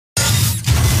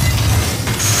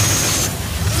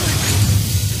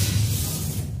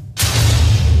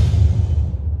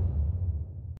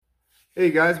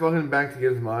Hey guys, welcome back to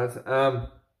Gibbs Mods.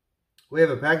 We have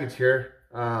a package here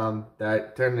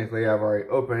that technically I've already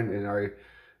opened and already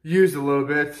used a little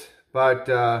bit. But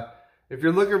if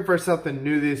you're looking for something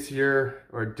new this year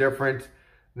or different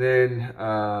than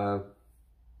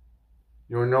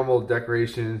your normal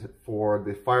decorations for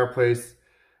the fireplace,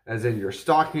 as in your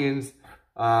stockings,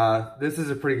 this is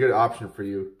a pretty good option for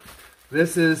you.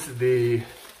 This is the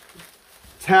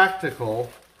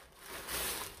tactical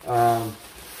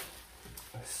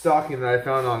stocking that I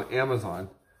found on Amazon.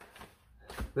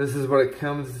 This is what it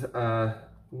comes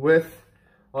with.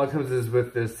 All it comes is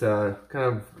with this kind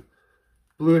of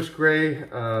bluish gray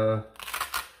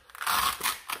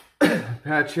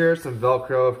patch here, some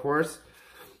Velcro of course.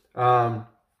 Comes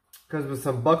with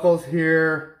some buckles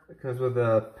here. It comes with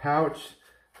a pouch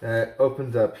that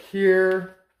opens up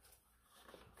here.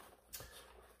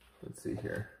 Let's see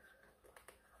here.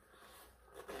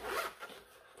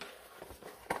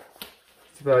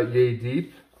 About yay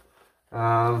deep.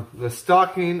 The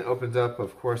stocking opens up,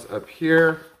 of course, up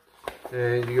here,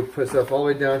 and you can put stuff all the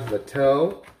way down to the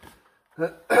toe.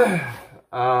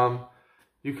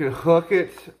 You can hook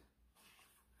it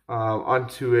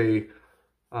onto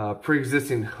a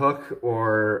pre-existing hook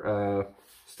or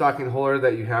stocking holder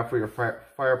that you have for your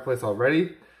fireplace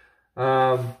already.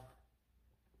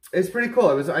 It's pretty cool.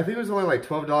 I think it was only like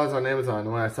 $12 on Amazon.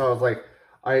 And when I saw it, I was like,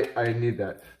 I need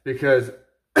that because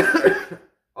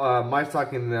my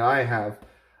stocking that I have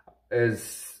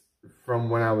is from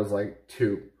when I was like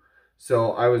 2.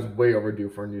 So I was way overdue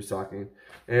for a new stocking.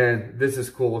 And this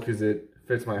is cool because it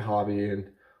fits my hobby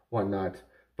and whatnot.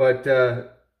 But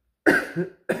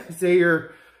say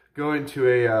you're going to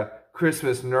a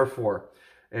Christmas Nerf war.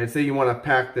 And say you want to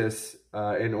pack this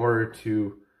in order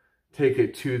to take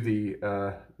it to the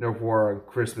Nerf war on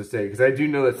Christmas Day. Because I do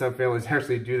know that some families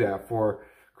actually do that for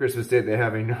Christmas Day. They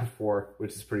have a Nerf war,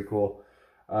 which is pretty cool.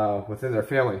 Within their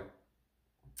family.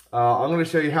 I'm going to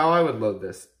show you how I would load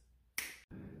this.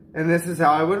 And this is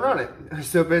how I would run it.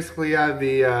 So basically I have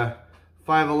the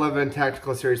 511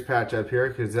 Tactical Series patch up here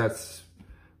because that's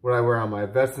what I wear on my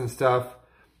vest and stuff.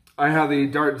 I have the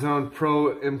Dart Zone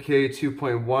Pro MK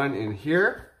 2.1 in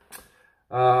here.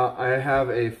 I have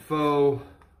a faux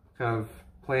kind of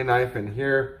play knife in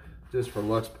here just for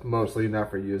looks mostly,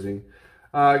 not for using.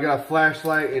 I got a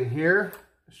flashlight in here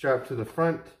strapped to the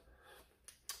front,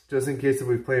 just in case if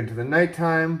we play into the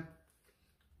nighttime.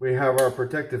 We have our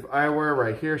protective eyewear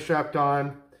right here strapped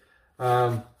on.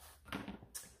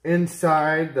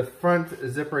 Inside the front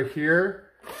zipper here,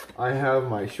 I have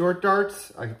my short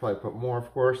darts. I could probably put more,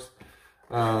 of course.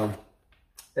 And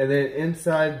then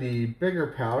inside the bigger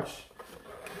pouch,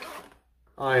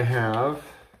 I have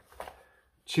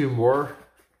 2 more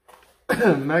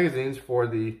magazines for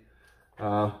the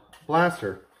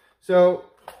blaster. So,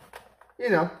 you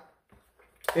know,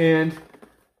 and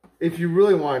if you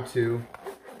really want to,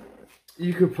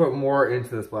 you could put more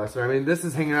into this blaster. I mean, this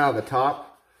is hanging out at the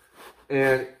top,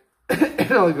 and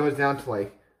it only goes down to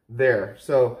like there.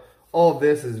 So all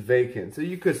this is vacant. So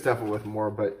you could stuff it with more,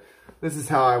 but this is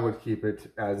how I would keep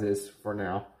it as is for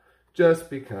now, just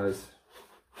because.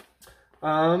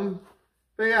 But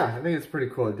yeah, I think it's a pretty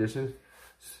cool addition.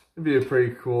 It'd be a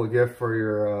pretty cool gift for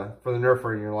your for the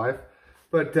Nerfer in your life.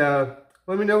 But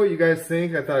let me know what you guys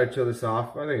think. I thought I'd show this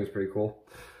off. I think it's pretty cool.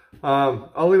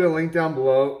 I'll leave a link down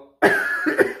below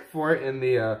for it in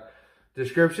the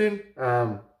description.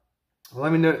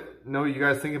 Let me know what you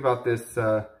guys think about this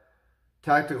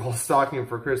tactical stocking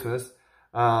for Christmas.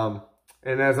 And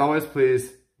as always,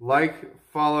 please like,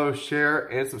 follow, share,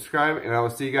 and subscribe. And I will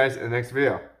see you guys in the next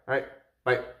video. All right,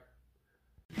 bye.